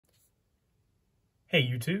Hey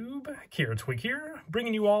YouTube, Twig here,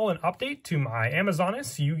 bringing you all an update to my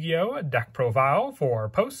Amazonis Yu-Gi-Oh! Deck profile for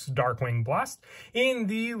post Darkwing Blast. In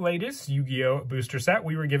the latest Yu-Gi-Oh! Booster set,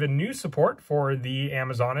 we were given new support for the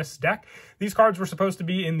Amazonis deck. These cards were supposed to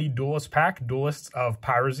be in the Duelist pack, Duelists of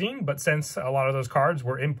Pyrazine, but since a lot of those cards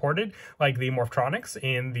were imported, like the Morphtronics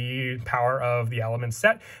in the Power of the Elements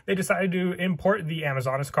set, they decided to import the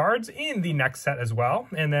Amazonis cards in the next set as well.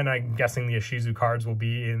 And then I'm guessing the Ishizu cards will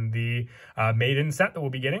be in the Maiden set that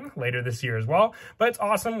we'll be getting later this year as well. But it's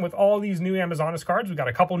awesome with all these new Amazonis cards. We've got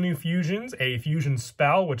a couple new fusions, a fusion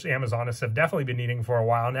spell, which Amazonis have definitely been needing for a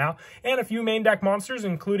while now, and a few main deck monsters,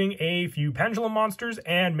 including a few pendulum monsters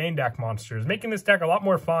and main deck monsters, making this deck a lot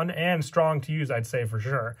more fun and strong to use, I'd say for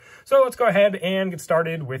sure. So let's go ahead and get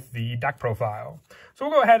started with the deck profile. So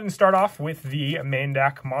we'll go ahead and start off with the main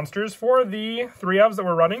deck monsters for the 3-ofs that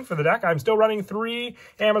we're running for the deck. I'm still running 3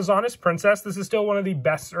 Amazonis Princess. This is still one of the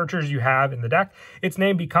best searchers you have in the deck. Its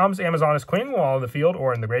name becomes Amazonis Queen while in the field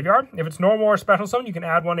or in the graveyard. If it's normal or special summon, you can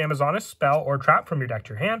add 1 Amazonis spell or trap from your deck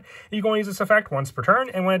to your hand. You can only use this effect once per turn,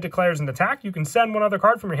 and when it declares an attack, you can send 1 other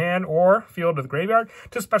card from your hand or field to the graveyard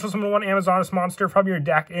to special summon 1 Amazonis monster from your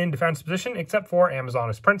deck in defense position, except for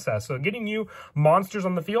Amazonis Princess. So getting you monsters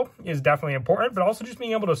on the field is definitely important, but also just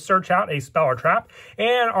being able to search out a spell or trap.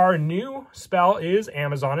 And our new spell is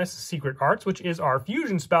Amazonis Secret Arts, which is our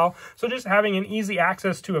fusion spell. So just having an easy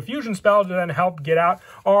access to a fusion spell to then help get out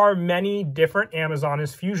our many different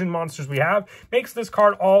Amazonis fusion monsters we have makes this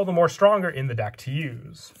card all the more stronger in the deck to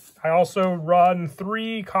use. I also run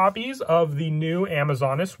 3 copies of the new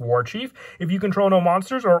Amazonis War Chief. If you control no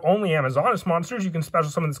monsters or only Amazonis monsters, you can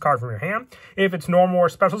special summon this card from your hand. If it's normal or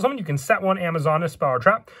special summon, you can set 1 Amazonis spell or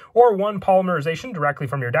trap or 1 polymerization directly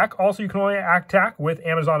from your deck. Also, you can only attack with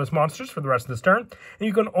Amazonis monsters for the rest of this turn. And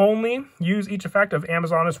you can only use each effect of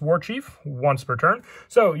Amazonis War Chief once per turn.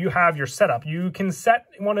 So you have your setup. You can set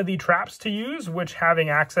one of the traps to use, which having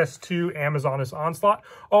access to Amazonis Onslaught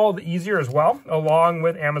all the easier as well, along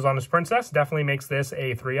with Amazonis Princess definitely makes this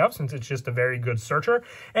a 3-of since it's just a very good searcher.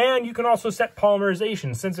 And you can also set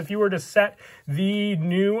polymerization, since if you were to set the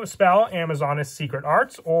new spell Amazonis Secret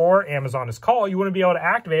Arts or Amazonis Call, you wouldn't be able to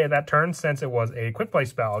activate it that turn since it was a quick play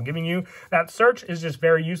spell. Giving you that search is just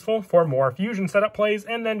very useful for more fusion setup plays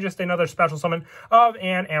and then just another special summon of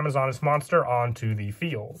an Amazonis monster onto the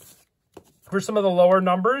field. For some of the lower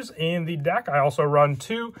numbers in the deck, I also run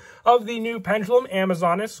 2 of the new Pendulum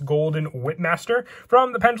Amazonis Golden Whipmaster.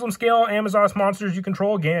 From the Pendulum scale, Amazonis monsters you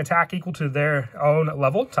control gain attack equal to their own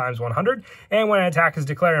level times 100. And when an attack is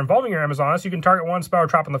declared involving your Amazonis, you can target 1 spell or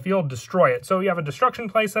trap on the field, destroy it. So you have a destruction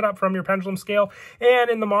play set up from your Pendulum scale. And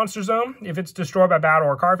in the monster zone, if it's destroyed by battle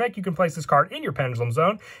or card effect, you can place this card in your Pendulum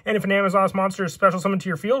zone. And if an Amazonis monster is special summoned to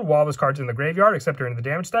your field while this card's in the graveyard, except during the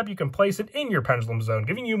damage step, you can place it in your Pendulum zone,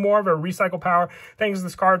 giving you more of a recycle power thanks to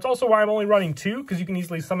this card. It's also why I'm only running 2, because you can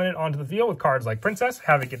easily summon it onto the field with cards like Princess,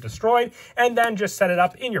 have it get destroyed, and then just set it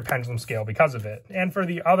up in your Pendulum scale because of it. And for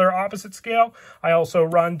the other opposite scale, I also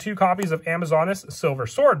run 2 copies of Amazonis Silver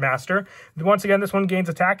Sword Master. Once again, this one gains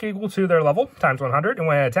attack equal to their level times 100, and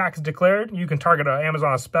when an attack is declared, you can target an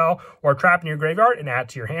Amazonis spell or trap in your graveyard and add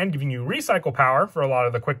to your hand, giving you recycle power for a lot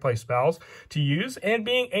of the quick play spells to use. And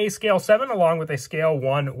being a scale 7 along with a scale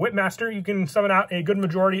 1 Whipmaster, you can summon out a good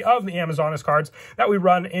majority of the Amazonis cards that we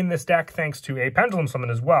run in this deck thanks to a Pendulum summon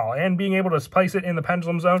as well. And being able to place it in the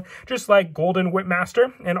Pendulum zone, just like Golden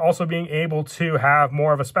Whipmaster, and also being able to have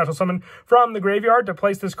more of a special summon from the graveyard to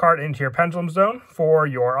place this card into your Pendulum zone for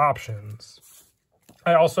your options.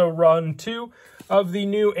 I also run 2 of the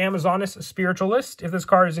new Amazonis Spiritualist. If this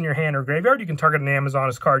card is in your hand or graveyard, you can target an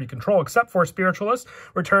Amazonis card you control except for Spiritualist,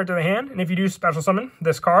 return it to the hand, and if you do special summon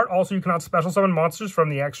this card, also you cannot special summon monsters from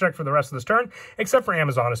the extract for the rest of this turn, except for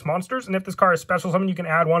Amazonis monsters, and if this card is special summon, you can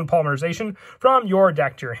add 1 polymerization from your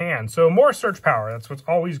deck to your hand. So more search power. That's what's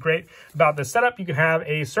always great about this setup. You can have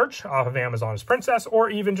a search off of Amazonis Princess, or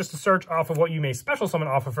even just a search off of what you may special summon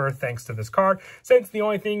off of her thanks to this card, since the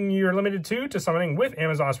only thing you're limited to summoning with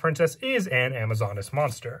Amazonis Princess is an Amazonis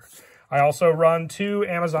monster. I also run 2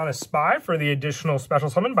 Amazonis Spy for the additional special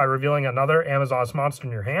summon by revealing another Amazonis monster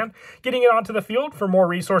in your hand, getting it onto the field for more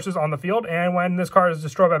resources on the field, and when this card is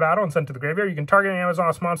destroyed by battle and sent to the graveyard, you can target an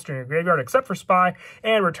Amazonis monster in your graveyard except for Spy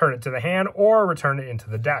and return it to the hand or return it into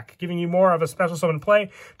the deck, giving you more of a special summon play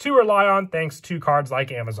to rely on thanks to cards like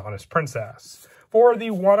Amazonis Princess. For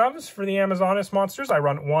the one-ofs for the Amazonas monsters, I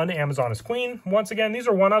run one Amazonas Queen. Once again, these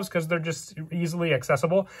are one-ofs because they're just easily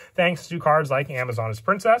accessible thanks to cards like Amazonas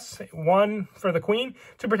Princess. One for the Queen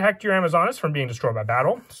to protect your Amazonas from being destroyed by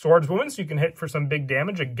battle. Swordswoman, so you can hit for some big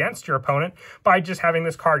damage against your opponent by just having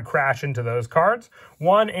this card crash into those cards.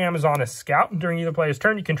 One Amazonas Scout. During either player's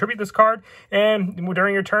turn, you contribute this card, and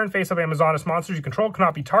during your turn, face-up Amazonas monsters you control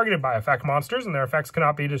cannot be targeted by effect monsters, and their effects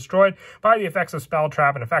cannot be destroyed by the effects of spell,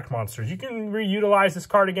 trap, and effect monsters. You can reutilize this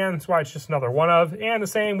card again, that's why it's just another one of, and the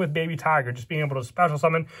same with Baby Tiger, just being able to special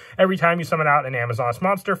summon every time you summon out an Amazonas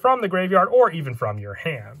monster from the graveyard or even from your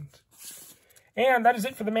hand. And that is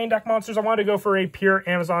it for the main deck monsters. I wanted to go for a pure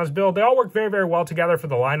Amazonas build. They all work very, very well together for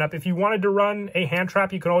the lineup. If you wanted to run a hand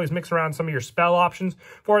trap, you could always mix around some of your spell options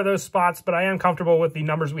for those spots, but I am comfortable with the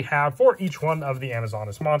numbers we have for each one of the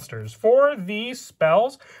Amazonas monsters. For the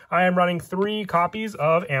spells, I am running 3 copies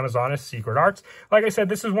of Amazonas Secret Arts. Like I said,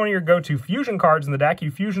 this is one of your go-to fusion cards in the deck.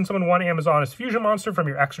 You fusion summon one Amazonas fusion monster from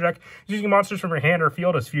your extra deck, using monsters from your hand or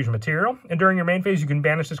field as fusion material. And during your main phase, you can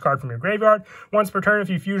banish this card from your graveyard. Once per turn, if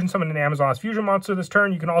you fusion summon an Amazonas fusion monster this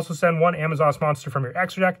turn, you can also send one Amazonas monster from your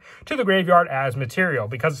extra deck to the graveyard as material.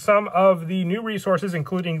 Because some of the new resources,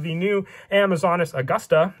 including the new Amazonas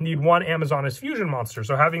Augusta, need one Amazonas fusion monster.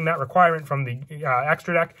 So having that requirement from the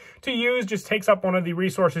extra deck to use just takes up one of the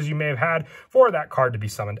resources you may have had for that card to be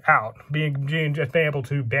summoned out. Being able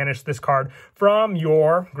to banish this card from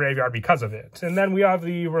your graveyard because of it. And then we have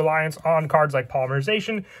the reliance on cards like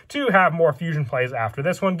Polymerization to have more fusion plays after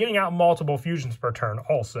this one, getting out multiple fusions per turn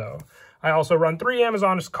also. I also run 3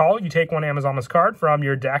 Amazonas Call. You take one Amazonas card from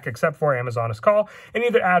your deck except for Amazonas Call and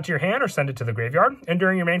either add to your hand or send it to the graveyard. And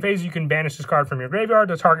during your main phase, you can banish this card from your graveyard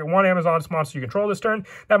to target one Amazonas monster you control this turn.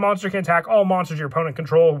 That monster can attack all monsters your opponent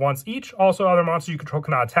control once each. Also, other monsters you control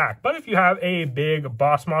cannot attack. But if you have a big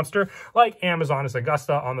boss monster like Amazonas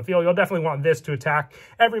Augusta on the field, you'll definitely want this to attack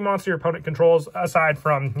every monster your opponent controls aside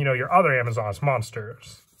from, your other Amazonas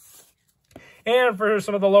monsters. And for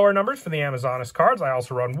some of the lower numbers for the Amazonas cards, I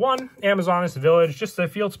also run one Amazonas Village, just a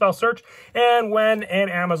field spell search. And when an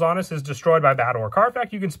Amazonas is destroyed by battle or card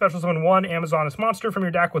effect, you can special summon one Amazonas monster from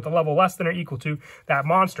your deck with a level less than or equal to that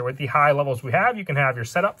monster. With the high levels we have, you can have your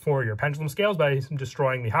setup for your Pendulum Scales by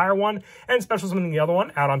destroying the higher one and special summoning the other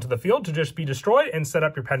one out onto the field to just be destroyed and set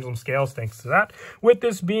up your Pendulum Scales thanks to that. With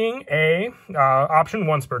this being a option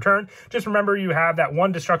once per turn, just remember you have that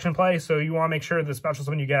one destruction play, so you want to make sure the special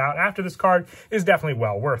summon you get out after this card is definitely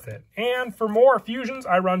well worth it. And for more fusions,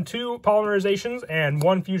 I run 2 polymerizations and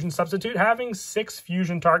 1 fusion substitute. Having 6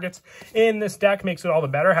 fusion targets in this deck makes it all the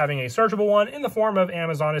better, having a searchable one in the form of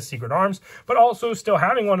Amazonas Secret Arms, but also still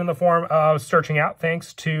having one in the form of searching out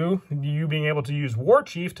thanks to you being able to use War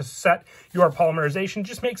Chief to set your polymerization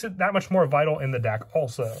just makes it that much more vital in the deck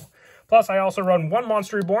also. Plus, I also run 1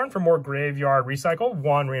 Monster Reborn for more graveyard recycle,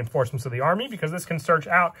 1 Reinforcements of the Army, because this can search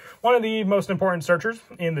out one of the most important searchers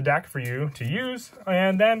in the deck for you to use.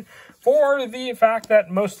 And then for the fact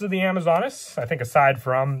that most of the Amazonas, I think aside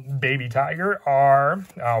from Baby Tiger, are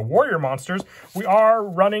warrior monsters, we are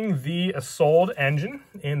running the Sold engine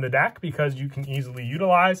in the deck because you can easily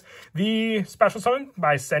utilize the special summon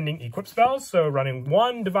by sending equip spells. So running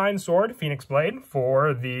 1 Divine Sword, Phoenix Blade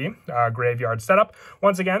for the graveyard setup.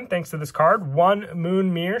 Once again, thanks to this card, 1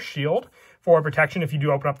 Moonmere Shield for protection if you do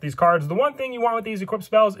open up these cards. The one thing you want with these equip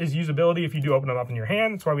spells is usability if you do open them up in your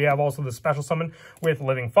hand. That's why we have also the special summon with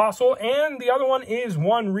Living Fossil. And the other one is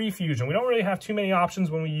 1 Refusion. We don't really have too many options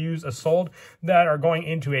when we use a Sold that are going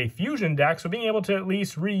into a fusion deck. So being able to at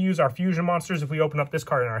least reuse our fusion monsters if we open up this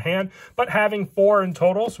card in our hand, but having 4 in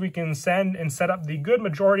total so we can send and set up the good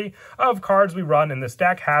majority of cards we run in this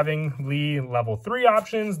deck, having the level 3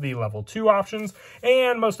 options, the level 2 options,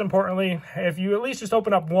 and most importantly, if you at least just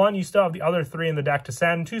open up 1, you still have the other 3 in the deck to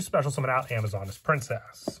send to special summon out Amazonas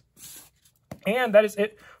Princess. And that is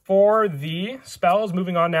it for the spells.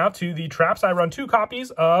 Moving on now to the traps. I run 2 copies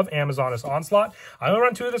of Amazonas Onslaught. I only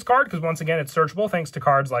run 2 of this card because once again it's searchable thanks to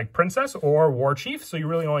cards like Princess or War Chief, so you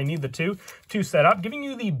really only need the 2 to set up, giving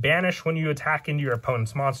you the banish when you attack into your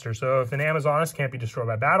opponent's monster. So if an Amazonas can't be destroyed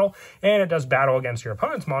by battle and it does battle against your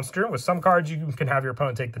opponent's monster, with some cards you can have your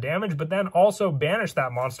opponent take the damage, but then also banish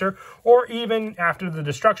that monster, or even after the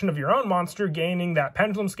destruction of your own monster, gaining that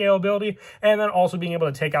Pendulum Scale ability, and then also being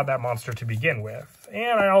able to take out that monster to begin with.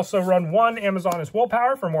 And I also run 1 Amazonas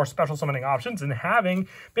Willpower for more special summoning options and having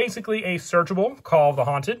basically a searchable Call of the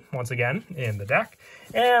Haunted, once again, in the deck.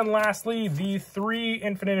 And lastly, the 3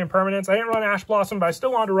 Infinite Impermanence. I didn't run Ash Blossom, but I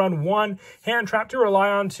still wanted to run 1 Hand Trap to rely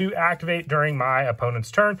on to activate during my opponent's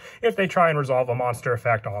turn if they try and resolve a monster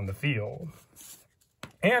effect on the field.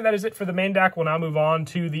 And that is it for the main deck. We'll now move on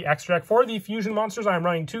to the extra deck. For the fusion monsters, I'm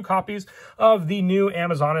running 2 copies of the new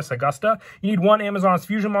Amazonas Augusta. You need 1 Amazonas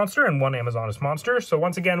fusion monster and 1 Amazonas monster. So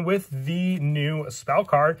once again, with the new spell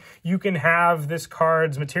card, you can have this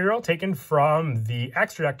card's material taken from the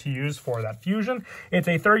extra deck to use for that fusion. It's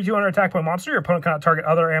a 3200 attack point monster. Your opponent cannot target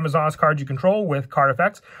other Amazonas cards you control with card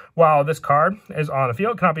effects while this card is on the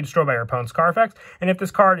field. It cannot be destroyed by your opponent's card effects. And if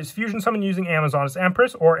this card is fusion summoned using Amazonas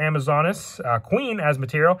Empress or Amazonas Queen as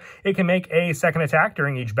material, it can make a second attack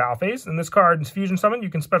during each battle phase. And this card is fusion summoned. You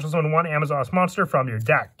can special summon 1 Amazonas monster from your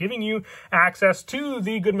deck, giving you access to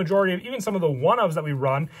the good majority of even some of the one-ofs that we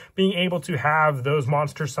run, being able to have those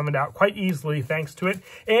monsters summoned out quite easily thanks to it,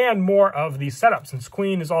 and more of the setup, since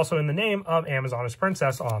Queen is also in the name of Amazonas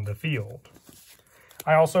Princess on the field.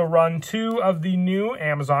 I also run 2 of the new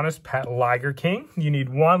Amazonas Pet Liger King. You need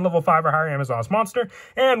 1 level 5 or higher Amazonas monster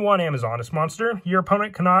and 1 Amazonas monster. Your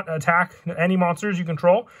opponent cannot attack any monsters you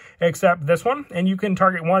control except this one, and you can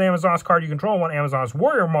target 1 Amazonas card you control and 1 Amazonas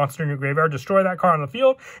warrior monster in your graveyard, destroy that card on the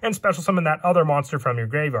field, and special summon that other monster from your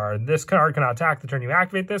graveyard. This card cannot attack the turn you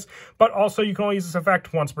activate this, but also you can only use this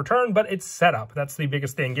effect once per turn, but it's set up. That's the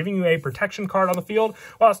biggest thing, giving you a protection card on the field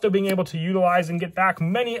while still being able to utilize and get back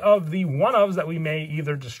many of the one-ofs that we may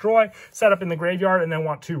either destroy, set up in the graveyard, and then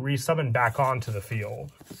want to resummon back onto the field.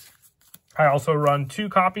 I also run 2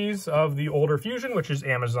 copies of the older fusion, which is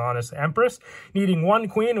Amazonas Empress, needing 1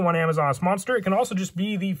 Queen and 1 Amazonas monster. It can also just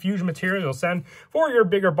be the fusion material you'll send for your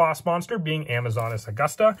bigger boss monster, being Amazonas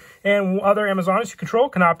Augusta. And other Amazonas you control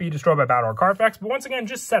cannot be destroyed by battle or card effects, but once again,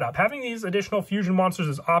 just setup. Having these additional fusion monsters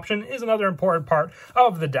as option is another important part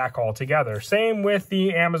of the deck altogether. Same with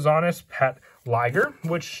the Amazonas Pet Liger,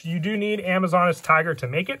 which you do need Amazonas Tiger to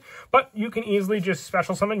make it, but you can easily just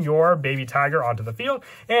special summon your baby tiger onto the field,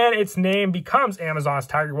 and its name becomes Amazonas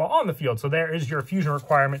Tiger while on the field. So there is your fusion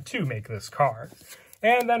requirement to make this card.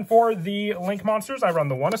 And then for the Link monsters, I run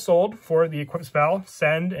the 1 Isolde for the equip spell,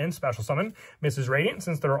 Send and Special Summon Mrs. Radiant,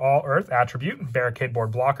 since they're all Earth attribute, Barricade Board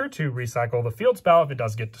Blocker to recycle the field spell if it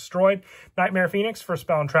does get destroyed, Nightmare Phoenix for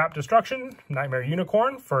Spell and Trap Destruction, Nightmare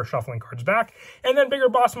Unicorn for shuffling cards back, and then bigger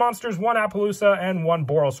boss monsters, 1 Appaloosa and 1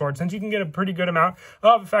 Boral Sword, since you can get a pretty good amount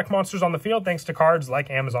of effect monsters on the field thanks to cards like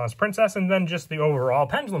Amazonas Princess, and then just the overall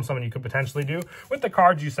Pendulum Summon you could potentially do with the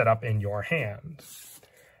cards you set up in your hand.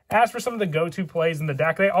 As for some of the go-to plays in the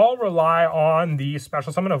deck, they all rely on the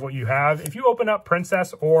special summon of what you have. If you open up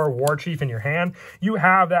Princess or War Chief in your hand, you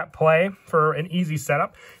have that play for an easy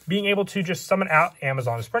setup. Being able to just summon out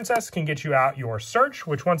Amazonas Princess can get you out your Search,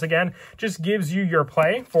 which once again just gives you your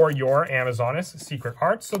play for your Amazonas Secret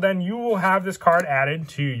Arts. So then you will have this card added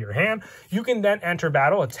to your hand. You can then enter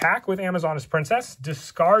battle, attack with Amazonas Princess,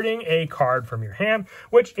 discarding a card from your hand,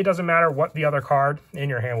 which it doesn't matter what the other card in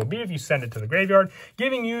your hand will be if you send it to the graveyard,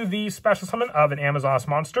 giving you the special summon of an Amazonas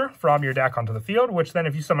monster from your deck onto the field, which then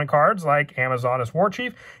if you summon cards like Amazonas War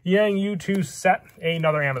Chief, getting you to set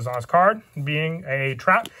another Amazonas card, being a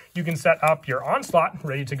trap. You can set up your Onslaught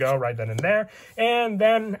ready to go right then and there. And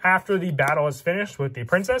then after the battle is finished with the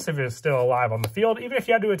Princess, if it is still alive on the field, even if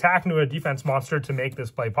you had to attack into a defense monster to make this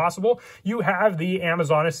play possible, you have the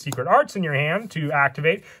Amazonas Secret Arts in your hand to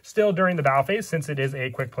activate still during the battle phase, since it is a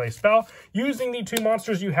quick play spell, using the 2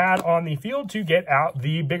 monsters you had on the field to get out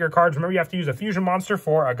the bigger cards. Remember, you have to use a fusion monster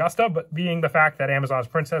for Augusta, but being the fact that Amazonas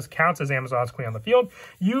Princess counts as Amazonas Queen on the field,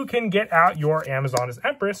 you can get out your Amazonas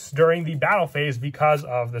Empress during the battle phase because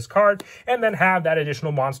of this card, and then have that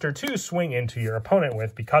additional monster to swing into your opponent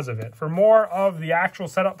with because of it. For more of the actual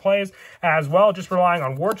setup plays as well, just relying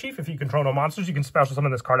on War Chief, if you control no monsters, you can special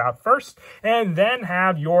summon this card out first, and then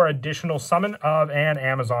have your additional summon of an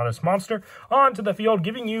Amazonas monster onto the field,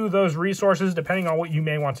 giving you those resources depending on what you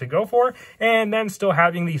may want to go for, and then still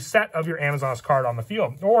having the set of your Amazonas card on the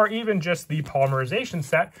field, or even just the polymerization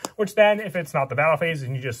set, which then, if it's not the battle phase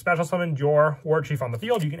and you just special summon your War Chief on the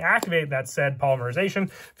field, you can activate that said polymerization,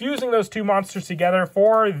 fusing those 2 monsters together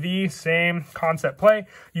for the same concept play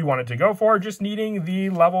you wanted to go for. Just needing the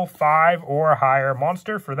level 5 or higher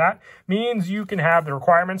monster for that means you can have the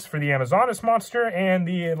requirements for the Amazonas monster and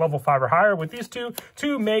the level 5 or higher with these 2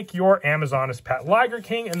 to make your Amazonas Pet Liger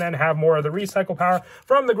King, and then have more of the recycle power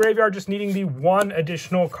from the graveyard, just needing the 1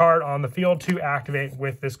 additional card on the field to activate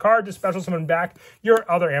with this card to special summon back your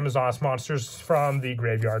other Amazonas monsters from the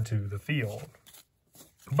graveyard to the field.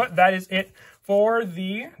 But that is it for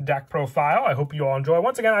the deck profile. I hope you all enjoy.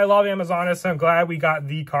 Once again, I love Amazonas. I'm glad we got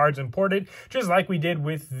the cards imported, just like we did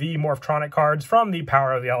with the Morphtronic cards from the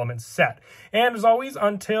Power of the Elements set. And as always,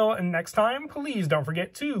 until next time, please don't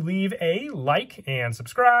forget to leave a like and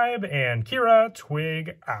subscribe, and Kira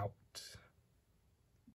Twig out.